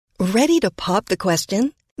Ready to pop the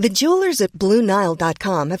question? The jewelers at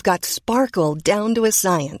BlueNile.com have got sparkle down to a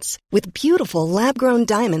science with beautiful lab-grown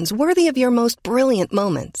diamonds worthy of your most brilliant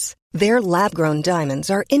moments. Their lab-grown diamonds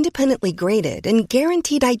are independently graded and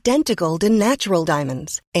guaranteed identical to natural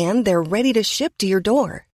diamonds, and they're ready to ship to your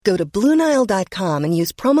door. Go to BlueNile.com and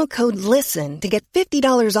use promo code LISTEN to get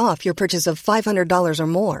 $50 off your purchase of $500 or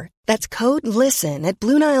more. That's code LISTEN at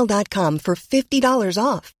BlueNile.com for $50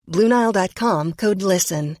 off. BlueNile.com, code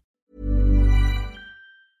LISTEN.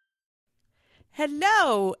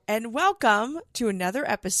 Hello, and welcome to another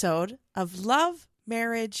episode of Love,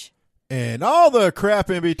 Marriage, and all the crap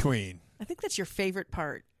in between. I think that's your favorite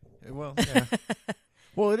part. Well, yeah.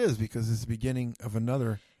 Well, it is, because it's the beginning of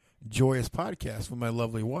another joyous podcast with my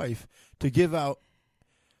lovely wife to give out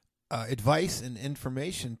advice and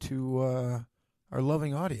information to our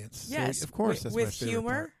loving audience. Yes, so, of course, that's with my favorite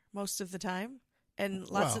humor part. most of the time, and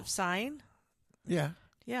lots of sighing. Yeah.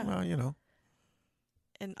 Well, you know.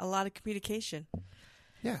 And a lot of communication.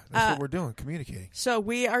 Yeah, that's what we're doing, communicating. So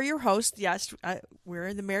we are your hosts. Yes,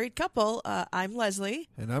 we're the married couple. I'm Leslie.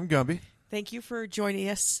 And I'm Gumby. Thank you for joining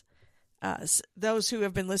us. Those who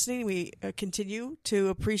have been listening, we continue to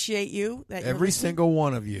appreciate you. Every single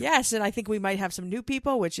one of you. Yes, and I think we might have some new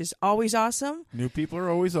people, which is always awesome. New people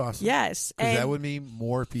are always awesome. Yes. Because that would mean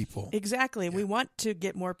more people. Exactly. Yeah. We want to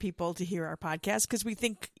get more people to hear our podcast because we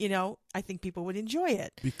think, I think people would enjoy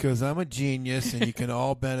it. Because I'm a genius and you can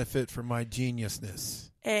all benefit from my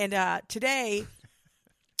geniusness. And today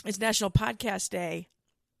is National Podcast Day.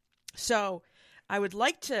 So I would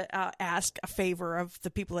like to ask a favor of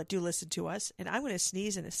the people that do listen to us, and I'm going to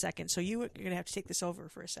sneeze in a second, so you're going to have to take this over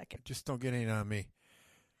for a second. Just don't get any on me.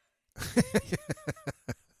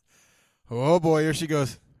 Oh, boy, here she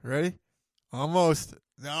goes. Ready? Almost.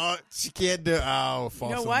 No, she can't do it. Oh, false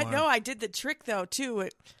You know what? alarm. No, I did the trick, though, too.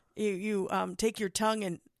 You take your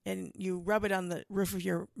tongue and you rub it on the roof of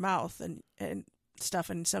your mouth and stuff,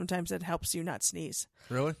 and sometimes that helps you not sneeze.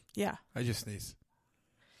 Really? Yeah. I just sneeze.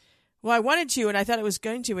 Well, I wanted to, and I thought it was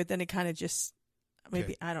going to, but then it kind of just,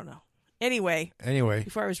 maybe, I don't know. Anyway,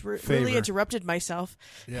 before I was really interrupted myself.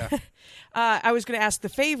 Yeah. I was going to ask the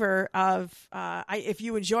favor of, if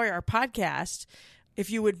you enjoy our podcast, if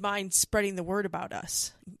you would mind spreading the word about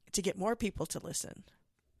us to get more people to listen.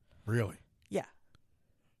 Really? Yeah.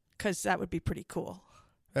 Because that would be pretty cool.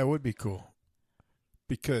 That would be cool.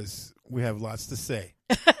 Because we have lots to say.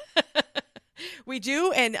 We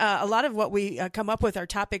do, and a lot of what we come up with are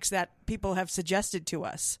topics that people have suggested to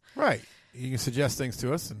us. Right. You can suggest things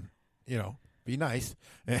to us and, be nice.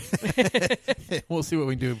 We'll see what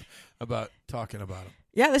we can do about talking about them.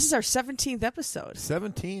 Yeah, this is our 17th episode.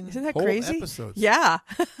 17 Isn't that whole crazy? episodes. Yeah.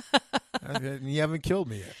 And you haven't killed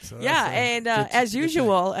me yet. So yeah, and as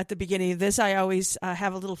usual, thing. at the beginning of this, I always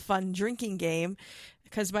have a little fun drinking game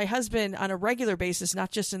because my husband, on a regular basis,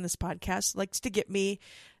 not just in this podcast, likes to get me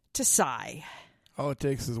to sigh. All it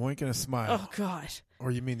takes is a wink and a smile. Oh, God.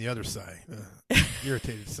 Or you mean the other sigh,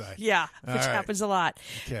 irritated sigh. Yeah, All which right. happens a lot.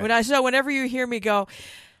 Okay. So whenever you hear me go,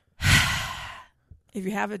 if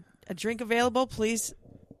you have a drink available, please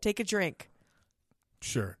take a drink.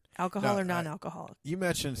 Sure. Alcohol Now, or non-alcoholic. You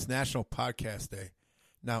mentioned it's National Podcast Day.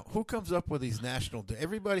 Now, who comes up with these national days?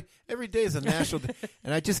 Everybody, every day is a national day.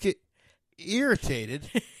 And I just get irritated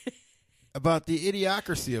about the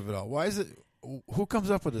idiocracy of it all. Why is it? Who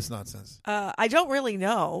comes up with this nonsense? I don't really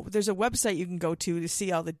know. There's a website you can go to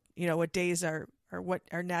see all the, what days are, or what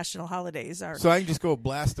our national holidays are. So I can just go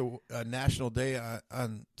blast a national day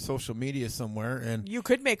on social media somewhere, and you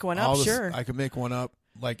could make one up, sure. I could make one up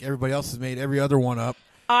like everybody else has made every other one up.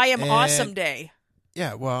 I am awesome day.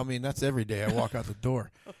 Yeah, well, I mean, that's every day I walk out the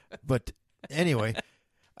door. But anyway,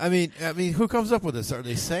 I mean, who comes up with this? Are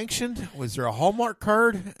they sanctioned? Was there a Hallmark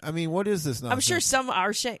card? I mean, what is this nonsense? I'm sure some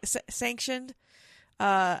are sanctioned.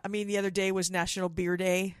 The other day was National Beer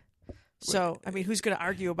Day. So, who's going to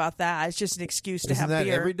argue about that? It's just an excuse to have beer. Isn't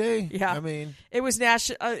that every day? Yeah. I mean, it was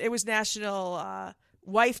National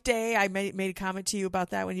Wife Day. I made a comment to you about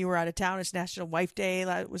that when you were out of town. It's National Wife Day.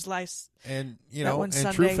 It was last. And in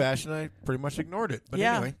Sunday. true fashion, I pretty much ignored it. But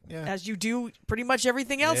anyway, yeah, as you do pretty much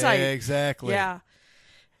everything else. Exactly. Yeah.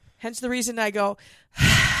 Hence the reason I go.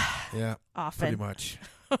 Yeah. Often. Pretty much.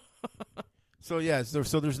 So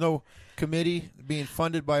there's no committee being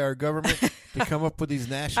funded by our government to come up with these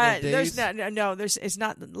national days. It's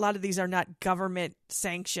not. A lot of these are not government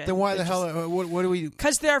sanctioned. Then why the hell? What do we?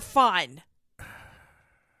 Because they're fun.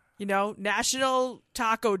 National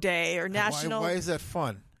Taco Day or National. Why is that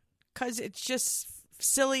fun? Because it's just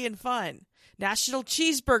silly and fun. National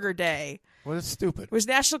Cheeseburger Day. Well, it's stupid. It was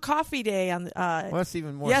National Coffee Day on Well, that's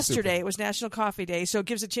even more yesterday. stupid. It was National Coffee Day, so it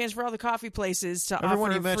gives a chance for all the coffee places to Everyone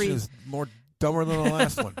offer you mentioned free. is more dumber than the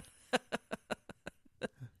last one.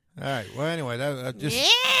 All right. Well, anyway,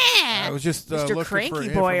 I was just Mr. looking Cranky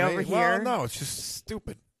for Boy information. over here. Well, no, it's just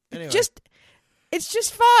stupid. Anyway, It's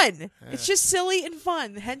just fun. It's just silly and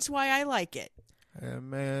fun. Hence why I like it.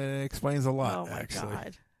 it explains a lot. Oh my actually.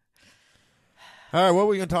 God. All right, what are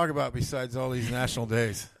we going to talk about besides all these national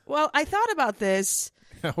days? Well, I thought about this.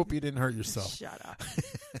 I hope you didn't hurt yourself. Shut up.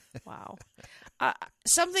 Wow.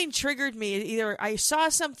 Something triggered me. Either I saw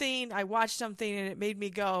something, I watched something, and it made me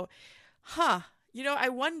go, huh. I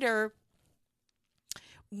wonder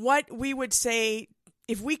what we would say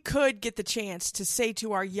if we could get the chance to say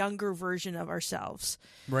to our younger version of ourselves.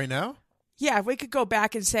 Right now? Yeah, if we could go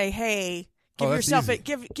back and say, hey, give that's yourself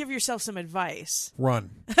easy. give yourself some advice. Run.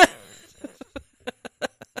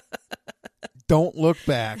 Don't look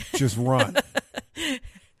back. Just run.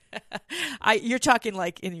 You're talking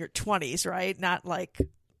like in your 20s, right? Not like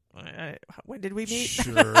when did we meet?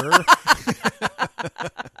 Sure.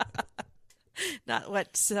 Not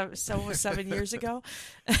what 7 years ago.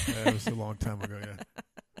 That was a long time ago. Yeah.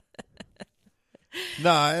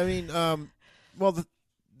 No, I mean, well,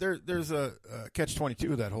 there's a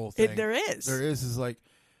catch-22 of that whole thing. There is. There is like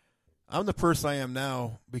I'm the person I am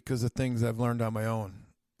now because of things I've learned on my own.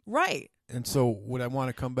 Right. And so, would I want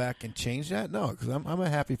to come back and change that? No, because I'm a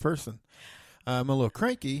happy person. I'm a little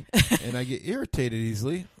cranky, and I get irritated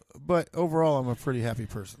easily. But overall, I'm a pretty happy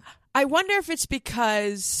person. I wonder if it's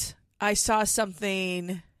because I saw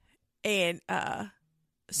something, and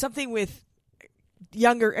something with a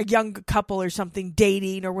young couple or something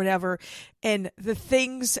dating or whatever, and the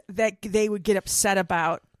things that they would get upset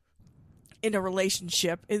about in a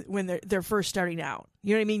relationship when they're first starting out.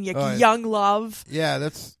 You know what I mean? Young love. Yeah,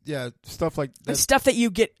 stuff like that. Stuff that you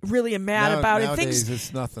get really mad about. Nowadays, and things,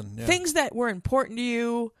 it's nothing. Yeah. Things that were important to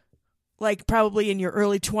you, like probably in your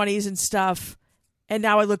early 20s and stuff. And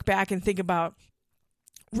now I look back and think about,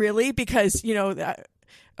 really? Because,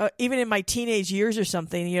 even in my teenage years or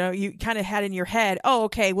something, you kind of had in your head, oh,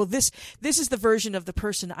 okay, well, this is the version of the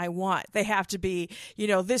person I want. They have to be,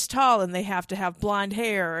 this tall, and they have to have blonde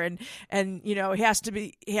hair, and he has to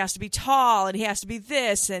be tall, and he has to be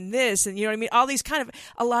this, and you know what I mean? All these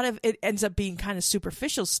a lot of it ends up being kind of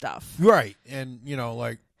superficial stuff. Right. And,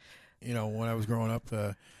 when I was growing up,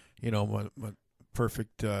 my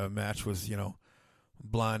perfect match was,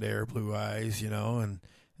 blonde hair, blue eyes,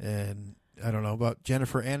 and I don't know about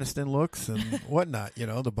Jennifer Aniston looks and whatnot,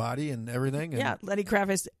 the body and everything. And, yeah, Lenny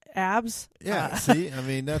Kravitz abs. Yeah, see, I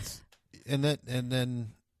mean and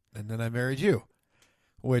then I married you,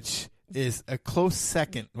 which is a close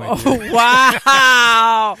second. My dear.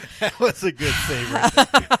 Wow, that was a good save right there.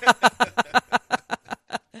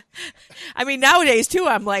 I mean, nowadays too,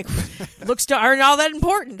 I'm like, looks aren't all that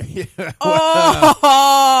important. Yeah, well,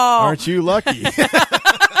 aren't you lucky?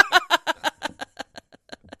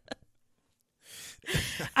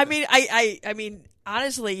 I mean, I mean,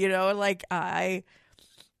 honestly, you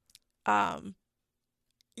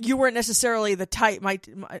weren't necessarily the type,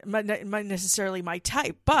 not necessarily my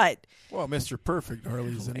type, but well, Mr. Perfect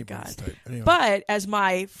hardly is anybody's type. Anyway. But as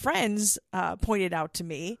my friends pointed out to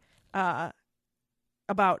me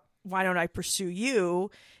about why don't I pursue you,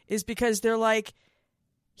 is because they're like,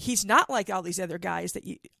 he's not like all these other guys that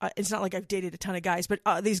you. It's not like I've dated a ton of guys, but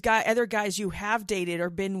these other guys you have dated or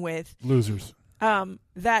been with, losers.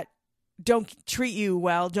 That don't treat you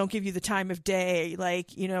well, don't give you the time of day,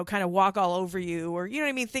 kind of walk all over you, or, you know what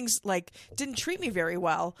I mean? Things like didn't treat me very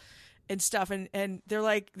well and stuff. And they're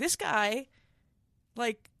like, this guy,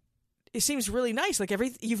 it seems really nice.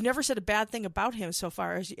 You've never said a bad thing about him so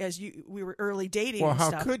far as we were early dating. Well, and how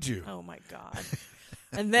stuff. could you? Oh my God.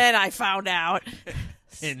 And then I found out.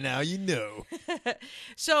 And now you know.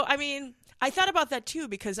 So, I mean, I thought about that too,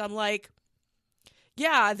 because I'm like,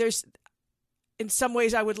 yeah, in some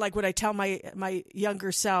ways, I would would I tell my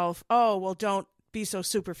younger self, oh, well, don't be so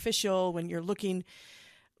superficial when you're looking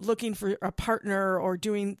for a partner or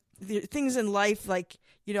doing things in life. I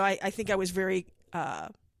think I was very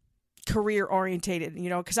career orientated,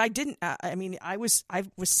 because I didn't. I was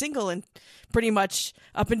single and pretty much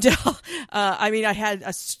up until. I had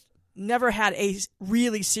never had a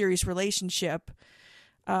really serious relationship.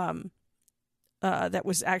 That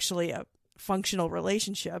was actually a functional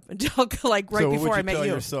relationship until right so before I met you. So what would you tell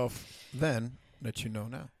yourself then that you know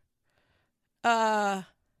now?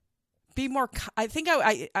 Be more. I think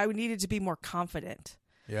I needed to be more confident.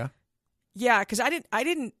 Yeah. Yeah, because I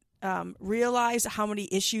didn't realize how many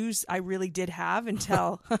issues I really did have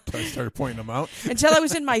until I started pointing them out. until I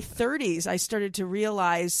was in my 30s. I started to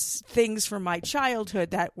realize things from my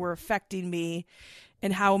childhood that were affecting me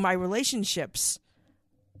and how my relationships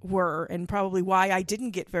were, and probably why I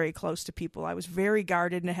didn't get very close to people. I was very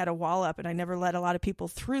guarded and I had a wall up, and I never let a lot of people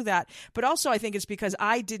through that. But also I think it's because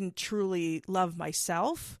I didn't truly love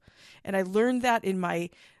myself, and I learned that in my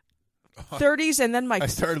 30s, and then I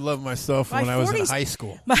started loving myself when I was in high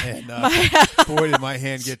school. Boy, did my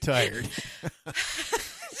hand get tired.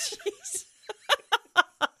 Jeez.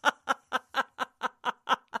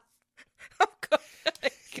 Oh, God.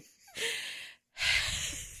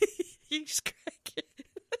 You just crack it.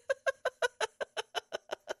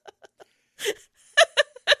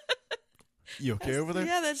 You okay over there?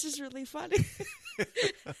 Yeah, that's just really funny.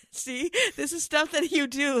 See, this is stuff that you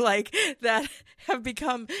do, like, that have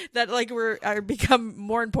become, that, like, are become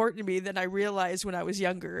more important to me than I realized when I was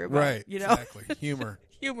younger. About, right, you know? exactly. Humor.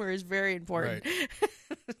 Humor is very important. Right.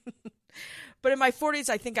 But in my 40s,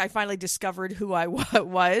 I think I finally discovered who I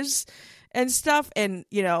was and stuff. And,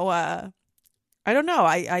 you know, I don't know.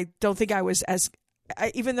 I don't think I was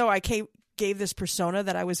even though I gave this persona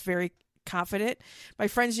that I was very confident. My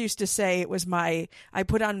friends used to say it was I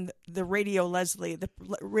put on the Radio Leslie, the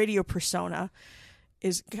radio persona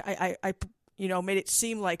is, I you know, made it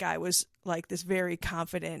seem like I was like this very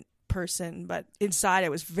confident person, but inside I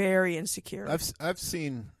was very insecure. I've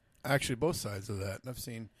seen actually both sides of that. I've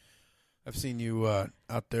seen you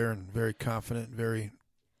out there and very confident, very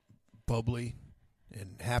bubbly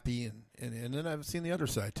and happy, and then I've seen the other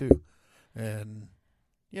side too. And,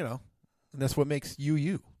 you know, and that's what makes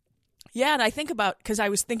you. Yeah, and I think about, because I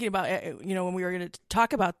was thinking about, you know, when we were going to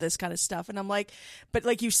talk about this kind of stuff, and I'm like, but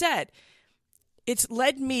like you said, it's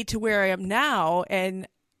led me to where I am now, and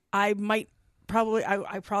I might probably,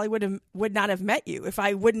 I probably would not have met you if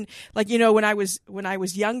I wouldn't, like, you know, when I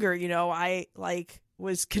was younger, you know, I like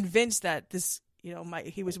was convinced that this, you know,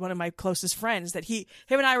 he was one of my closest friends, that him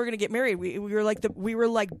and I were going to get married. We were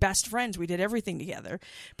like best friends. We did everything together,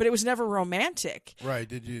 but it was never romantic. Right?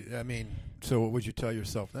 Did you? I mean, so what would you tell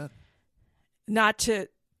yourself then? Not to,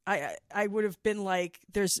 I would have been like,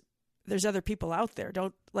 there's other people out there.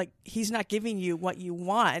 Don't, like, he's not giving you what you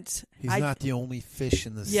want. He's not the only fish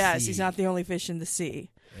in the sea. Yes, he's not the only fish in the sea,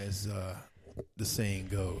 as the saying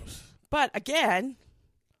goes. But again,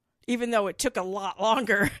 even though it took a lot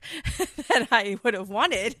longer than I would have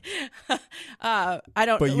wanted, I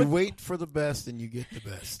don't. But you wait for the best and you get the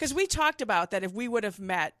best. Because we talked about that if we would have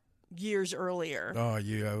met years earlier. Oh,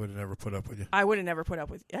 I would have never put up with you. I would have never put up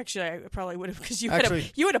with you. Actually, I probably would have, because you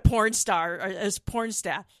had a porn star, or as porn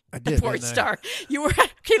staff. I did. A porn star. You were,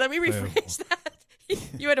 okay, let me rephrase that.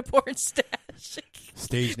 You had a porn stash.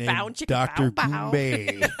 Stage name, bow, Dr. bow, bow.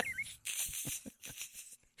 Goombay.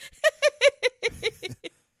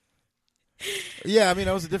 Yeah, I mean,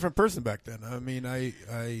 I was a different person back then. I mean, I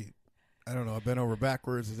don't know. I bent over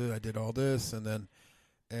backwards. I did all this, and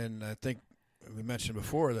I think we mentioned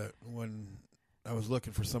before that when I was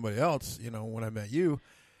looking for somebody else, you know, when I met you,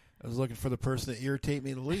 I was looking for the person that irritated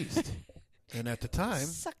me the least. And at the time,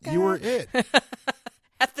 Sucker. you were it.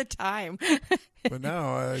 At the time. But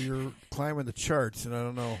now you're climbing the charts, and I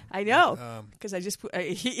don't know. I know, because I just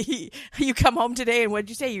you come home today, and what did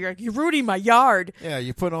you say? You're rooting my yard. Yeah,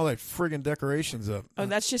 you put all that friggin' decorations up. Oh,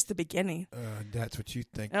 that's just the beginning. That's what you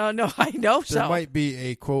think. Oh no, I know so. There might be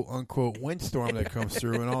a quote unquote windstorm that comes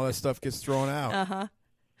through, and all that stuff gets thrown out. Uh-huh.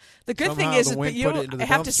 The good Somehow thing is, the wind you put know, it into the I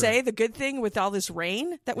have to dumpster. say, the good thing with all this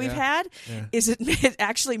rain that we've had is it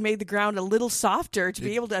actually made the ground a little softer to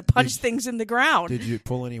be able to punch things in the ground. Did you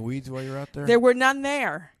pull any weeds while you were out there? There were none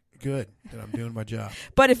there. Good. Then I'm doing my job.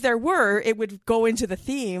 But if there were, it would go into the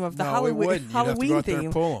theme of the it wouldn't. You'd have to go out there theme.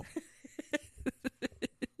 and pull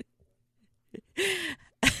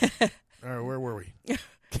them. All right, where were we?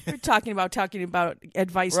 We're talking about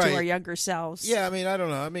advice to our younger selves. Yeah, I mean, I don't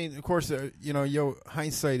know. I mean, of course, you know,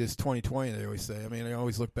 hindsight is 20/20. They always say. I mean, I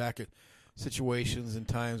always look back at situations and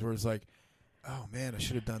times where it's like, oh man, I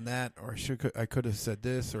should have done that, or I could have said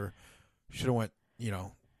this, or should have went, you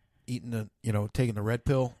know, taking the red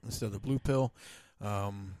pill instead of the blue pill,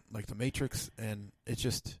 like the Matrix. And it's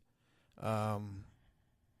just, I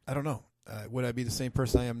don't know. Would I be the same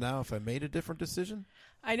person I am now if I made a different decision?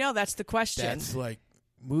 I know, that's the question. That's like,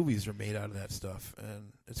 movies are made out of that stuff,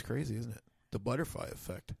 and it's crazy, isn't it? The butterfly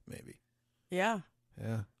effect, maybe. Yeah.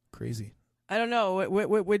 Yeah, crazy. I don't know.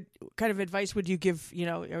 What kind of advice would you give, you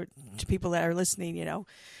know, or to people that are listening, you know?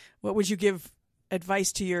 What would you give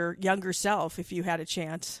advice to your younger self if you had a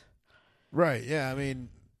chance? Right, yeah. I mean,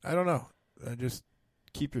 I don't know. Just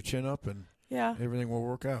keep your chin up, and yeah, everything will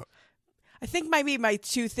work out. I think maybe my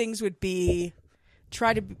two things would be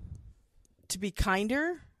try to be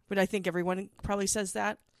kinder, but I think everyone probably says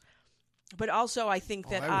that. But also, I think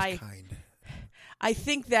that I was kind. I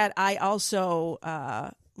think that I also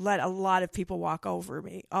let a lot of people walk all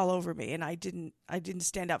over me, and I didn't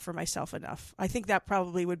stand up for myself enough. I think that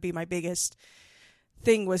probably would be my biggest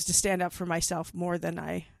thing, was to stand up for myself more than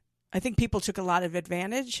I think people took a lot of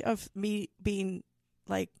advantage of me being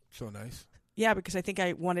like So nice. Yeah, because I think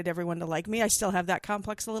I wanted everyone to like me. I still have that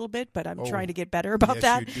complex a little bit, but I'm trying to get better about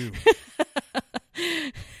that. Yes, you do.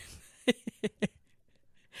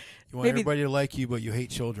 You want everybody to like you, but you hate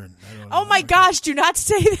children. I don't know. Oh my gosh, do not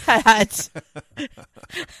say that.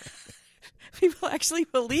 People actually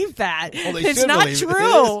believe that. Well, they it's should not believe true.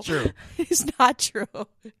 It is true. It's not true.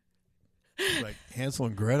 It's like Hansel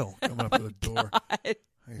and Gretel coming up to the door. God.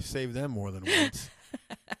 I saved them more than once.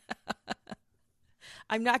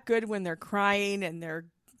 I'm not good when they're crying and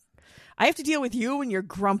I have to deal with you when you're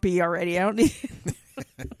grumpy already. I don't need.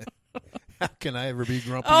 How can I ever be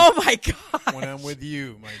grumpy Oh my God. when I'm with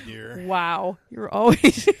you, my dear? Wow. You're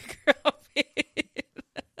always grumpy.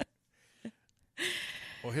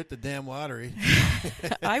 Well, hit the damn lottery.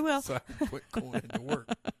 I will. So I can quit going into work.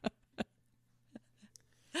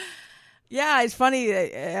 Yeah, it's funny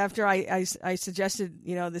that after I suggested,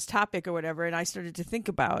 this topic or whatever, and I started to think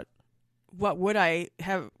about what would I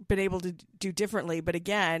have been able to do differently. But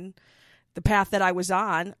again, the path that I was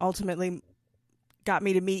on ultimately got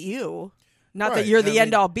me to meet you. Not that you're the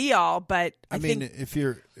end all be all, but I think if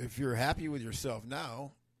you're happy with yourself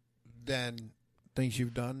now, then things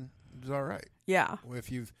you've done is all right. Yeah.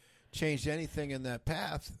 If you've changed anything in that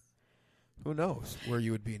path, who knows where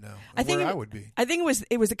you would be now? I would be. I think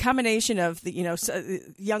it was a combination of the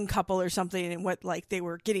young couple or something, and what like they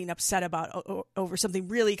were getting upset about over something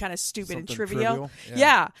really kind of stupid and trivial.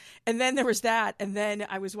 Yeah. And then there was that, and then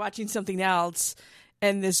I was watching something else,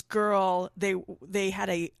 and this girl they had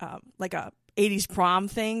a like a 80s prom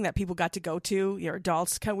thing that people got to go to. Your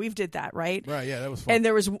adults, we did that, right? Right. Yeah, that was fun. And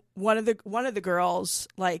there was one of the girls,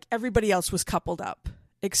 like everybody else was coupled up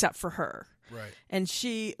except for her. Right. And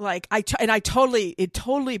she it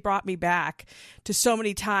totally brought me back to so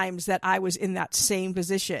many times that I was in that same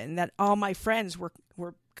position, that all my friends were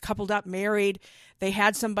coupled up, married, they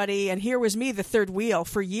had somebody, and here was me, the third wheel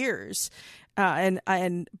for years. But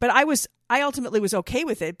I ultimately was okay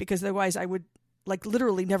with it, because otherwise I would like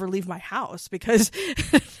literally never leave my house, because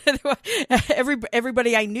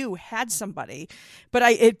everybody I knew had somebody. But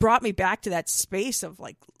it brought me back to that space of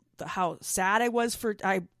like how sad I was.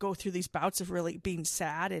 I go through these bouts of really being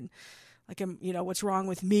sad and like, what's wrong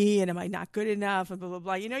with me, and am I not good enough, and blah blah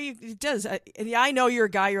blah. It does. And I know you're a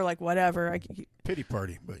guy. You're like, whatever. Pity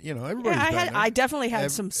party, but everybody's been there. I definitely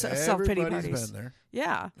had some self pity parties. Everybody's been there.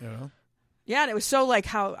 Yeah. Yeah, and it was so like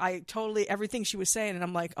how I totally everything she was saying, and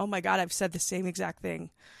I'm like, oh my God, I've said the same exact thing.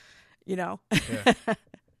 Yeah.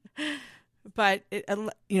 But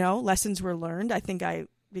lessons were learned. I think I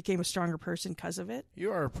became a stronger person because of it.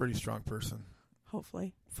 You are a pretty strong person.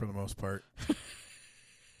 Hopefully. For the most part.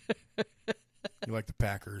 You like the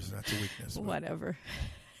Packers. That's a weakness. But. Whatever.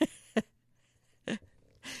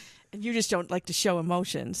 And you just don't like to show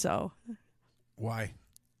emotion, so. Why?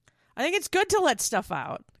 I think it's good to let stuff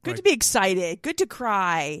out. Good to be excited. Good to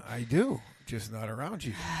cry. I do. Just not around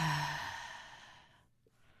you.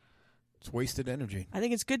 It's wasted energy. I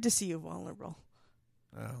think it's good to see you vulnerable.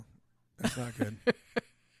 Oh, that's not good.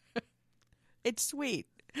 It's sweet.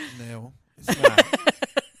 No, it's not.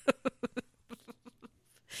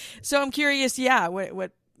 So I'm curious,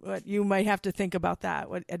 what you might have to think about that.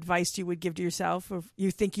 What advice you would give to yourself, or if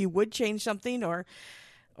you think you would change something, or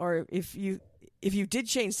if you did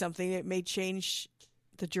change something, it may change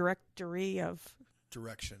the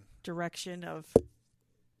direction of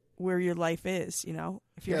where your life is.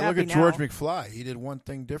 If you're happy look at now. George McFly. He did one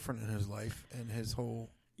thing different in his life, and his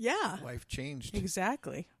whole life changed.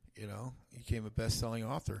 Exactly. He became a best-selling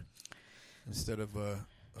author instead of a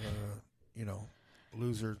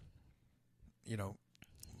loser.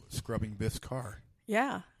 Scrubbing Biff's car.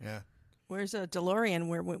 Yeah. Yeah. Where's a DeLorean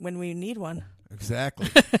when we need one? Exactly.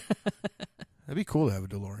 That'd be cool to have a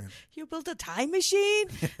DeLorean. You built a time machine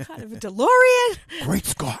out of a DeLorean? Great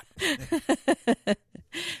Scott.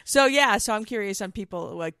 So I'm curious on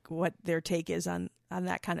people, like what their take is on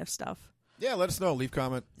that kind of stuff. Yeah, let us know. Leave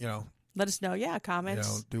comment, Let us know. Yeah,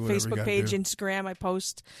 comments. Do whatever Facebook you page, do. Instagram. I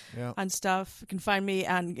post on stuff. You can find me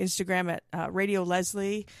on Instagram at Radio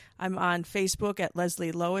Leslie. I'm on Facebook at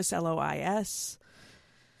Leslie Lois, Lois.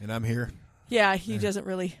 And I'm here. Yeah, he doesn't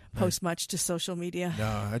really post much to social media.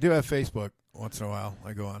 No, I do have Facebook once in a while.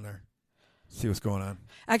 I go on there. See what's going on.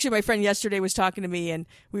 Actually, my friend yesterday was talking to me, and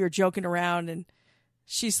we were joking around, and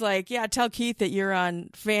she's like, "Yeah, tell Keith that you're on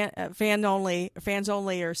fans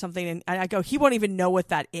only, or something." And I go, "He won't even know what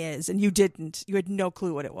that is," and you didn't. You had no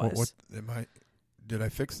clue what it was. Did I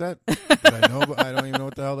fix that? Did I know? But I don't even know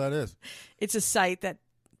what the hell that is. It's a site that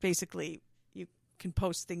basically you can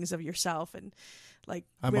post things of yourself and like.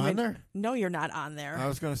 I'm on there? No, you're not on there. I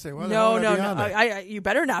was going to say, well, no. You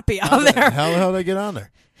better not be on there. How the hell did I get on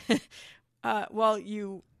there? Well,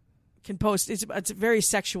 you can post. It's a very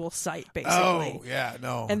sexual site, basically. Oh, yeah,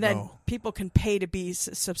 no. And then people can pay to be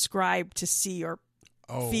subscribed to see your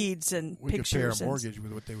feeds and we pictures. We could pay our mortgage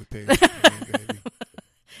with what they would pay.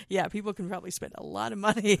 Yeah, people can probably spend a lot of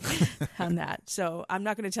money on that. So I'm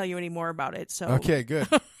not going to tell you any more about it. So okay, good.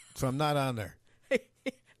 So I'm not on there.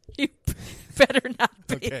 You better not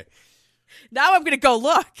be. Okay. Now I'm going to go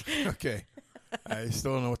look. Okay. I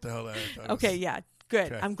still don't know what the hell that is. Okay, yeah,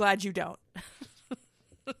 good. Okay. I'm glad you don't.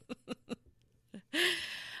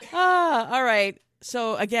 All right.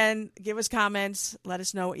 So, again, give us comments. Let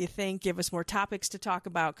us know what you think. Give us more topics to talk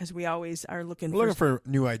about because we always are looking for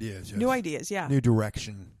new ideas. Yes. New ideas, yeah. New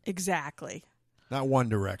direction. Exactly. Not one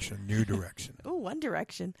direction, new direction. Oh, One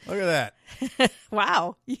Direction. Look at that.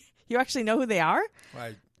 Wow. You actually know who they are?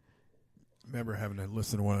 I remember having to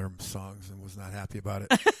listen to one of their songs and was not happy about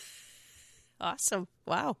it. Awesome.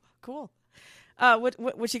 Wow. Cool.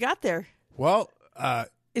 What you got there? Well,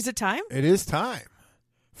 is it time? It is time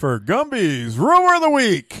for Gumby's Rumor of the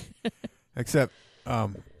Week. Except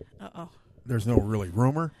there's no really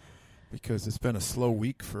rumor because it's been a slow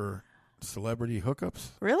week for celebrity hookups.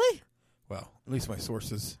 Really? Well, at least my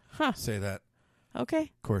sources say that. Okay.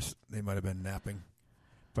 Of course, they might have been napping.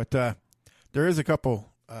 But there is a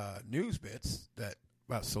couple news bits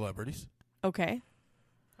about celebrities. Okay.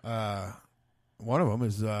 One of them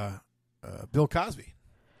is Bill Cosby.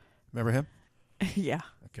 Remember him? Yeah.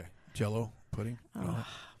 Okay. Jell-O pudding. Oh,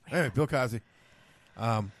 anyway, Bill Cosby.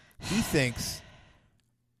 He thinks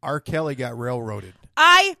R. Kelly got railroaded.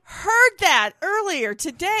 I heard that earlier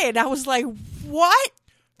today, and I was like, what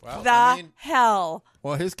hell?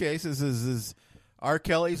 Well, his case is R.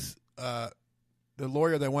 Kelly's, the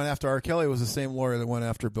lawyer that went after R. Kelly was the same lawyer that went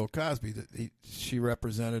after Bill Cosby. She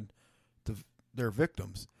represented their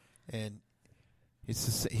victims. And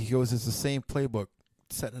he goes, it's the same playbook,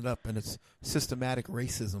 setting it up, and it's systematic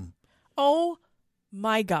racism. Oh,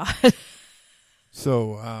 my God.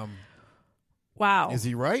 So, wow. Is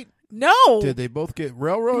he right? No. Did they both get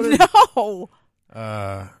railroaded? No.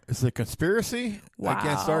 Is it a conspiracy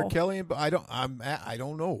against R. Kelly? I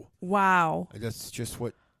don't know. Wow. That's just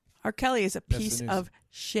what R. Kelly is a piece of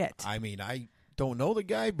shit. I mean, I don't know the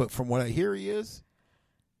guy, but from what I hear, he is.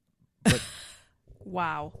 But,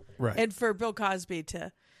 wow. Right. And for Bill Cosby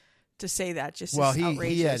to say that just is outrageous.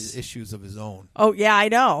 He had issues of his own. Oh, yeah, I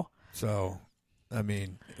know. So, I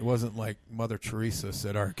mean, it wasn't like Mother Teresa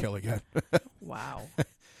said R. Kelly got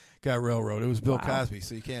railroaded. It was Bill Cosby,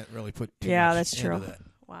 so you can't really put too much that's into true. that.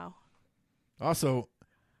 Wow. Also,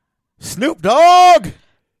 Snoop Dogg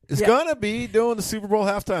is going to be doing the Super Bowl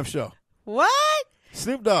halftime show. What?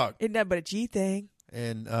 Snoop Dogg. Isn't that but a G thing?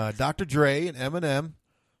 And Dr. Dre and Eminem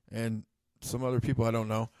and some other people I don't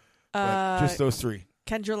know. But just those three.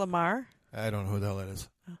 Kendra Lamar? I don't know who the hell that is.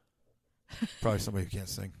 Probably somebody who can't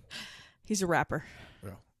sing. He's a rapper.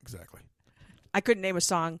 Yeah, exactly. I couldn't name a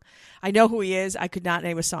song. I know who he is. I could not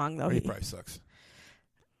name a song, though. He probably sucks.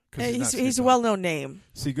 He's a well-known name.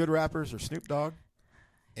 See, good rappers are Snoop Dogg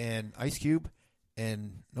and Ice Cube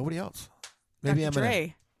and nobody else. Maybe Dr. Eminem.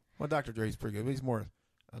 Dre. Well, Dr. Dre's pretty good. But he's more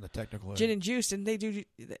on the technical end. Gin and Juice, didn't they do?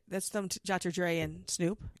 That's them, Dr. Dre and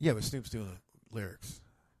Snoop. Yeah, but Snoop's doing the lyrics.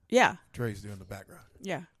 Yeah. Dre's doing the background.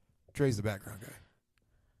 Yeah. Dre's the background guy.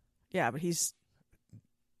 Yeah, but he's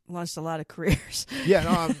launched a lot of careers. Yeah,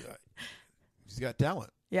 no, he's got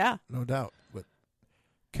talent. Yeah. No doubt. But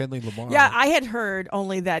Kendrick Lamar. Yeah, I had heard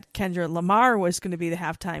only that Kendra Lamar was going to be the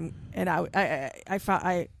halftime, and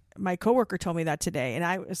my coworker told me that today, and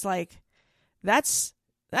I was like, that's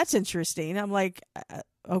interesting. I'm like,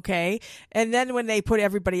 okay. And then when they put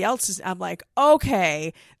everybody else's, I'm like,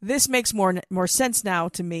 okay, this makes more sense now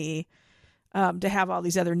to me, to have all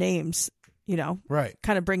these other names, right?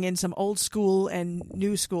 Kind of bring in some old school and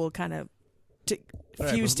new school kind of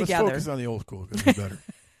fuse together. Let's focus on the old school because it's better.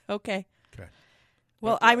 Okay.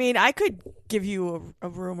 Well, I mean, I could give you a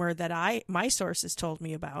rumor that my sources told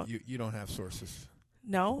me about. You don't have sources.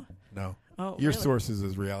 No? No. Oh, your really? sources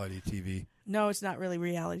is reality TV. No, it's not really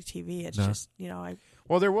reality TV. It's just,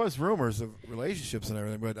 Well, there was rumors of relationships and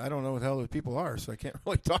everything, but I don't know what the hell those people are, so I can't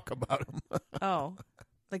really talk about them. Oh,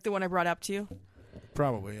 like the one I brought up to you?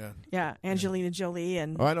 Probably, yeah. Yeah, Angelina Jolie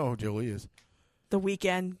and Oh, I know who Jolie is. The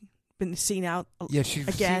Weeknd been seen out. Yeah, she's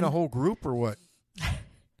again. seen a whole group or what?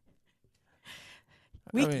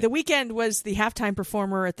 The Weeknd was the halftime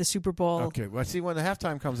performer at the Super Bowl. Okay, well, see, when the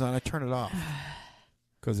halftime comes on, I turn it off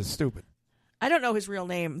because it's stupid. I don't know his real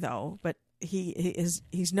name though, but he's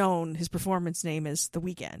known. His performance name is The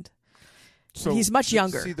Weeknd. So he's much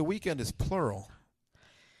younger. See, The Weeknd is plural,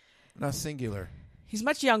 not singular. He's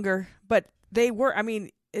much younger, but they were. I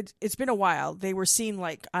mean, it's been a while. They were seen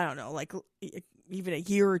like I don't know, like even a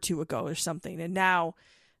year or two ago or something, and now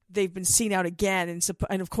they've been seen out again.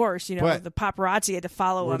 And of course, you know, But the paparazzi had to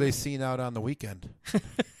follow them. Were they seen out on the weekend?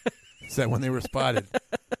 Is that when they were spotted?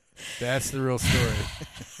 That's the real story.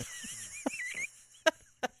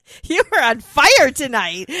 You were on fire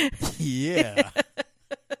tonight. Yeah.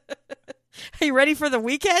 Are you ready for the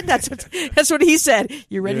weekend? That's what he said.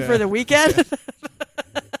 You ready for the weekend?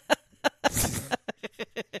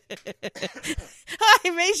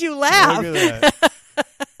 It makes you laugh. Look at that.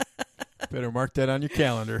 Better mark that on your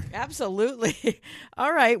calendar. Absolutely.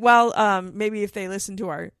 All right. Well, maybe if they listen to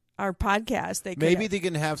our podcast, they could maybe they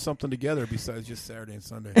can have something together besides just Saturday and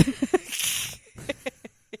Sunday.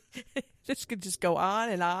 This could just go on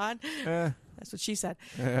and on. That's what she said.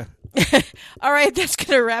 Yeah. All right, that's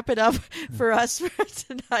going to wrap it up for us for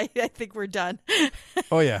tonight. I think we're done.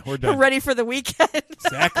 Oh, yeah, we're done. We're ready for the weekend.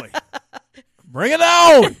 Exactly. Bring it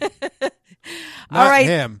on. All right.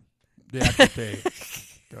 Him. The actor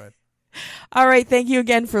Dave. Go ahead. All right. Thank you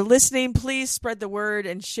again for listening. Please spread the word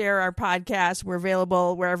and share our podcast. We're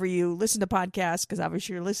available wherever you listen to podcasts because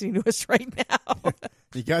obviously you're listening to us right now.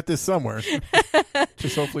 You got this somewhere.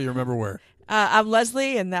 Just hopefully you remember where. I'm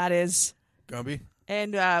Leslie, and that is Gumby.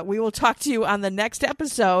 And we will talk to you on the next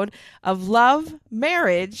episode of Love,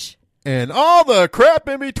 Marriage, and all the crap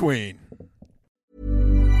in between.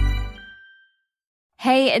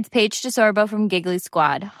 Hey, it's Paige DeSorbo from Giggly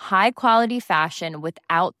Squad. High quality fashion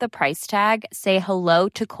without the price tag. Say hello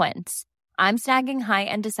to Quince. I'm snagging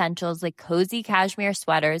high-end essentials like cozy cashmere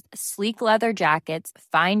sweaters, sleek leather jackets,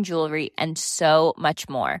 fine jewelry, and so much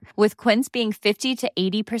more. With Quince being 50 to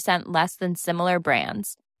 80% less than similar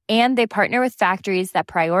brands. And they partner with factories that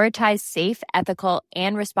prioritize safe, ethical,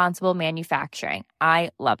 and responsible manufacturing. I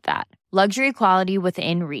love that. Luxury quality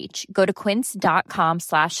within reach. Go to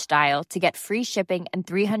quince.com/style to get free shipping and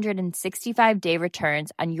 365-day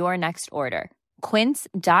returns on your next order.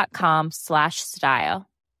 Quince.com/style.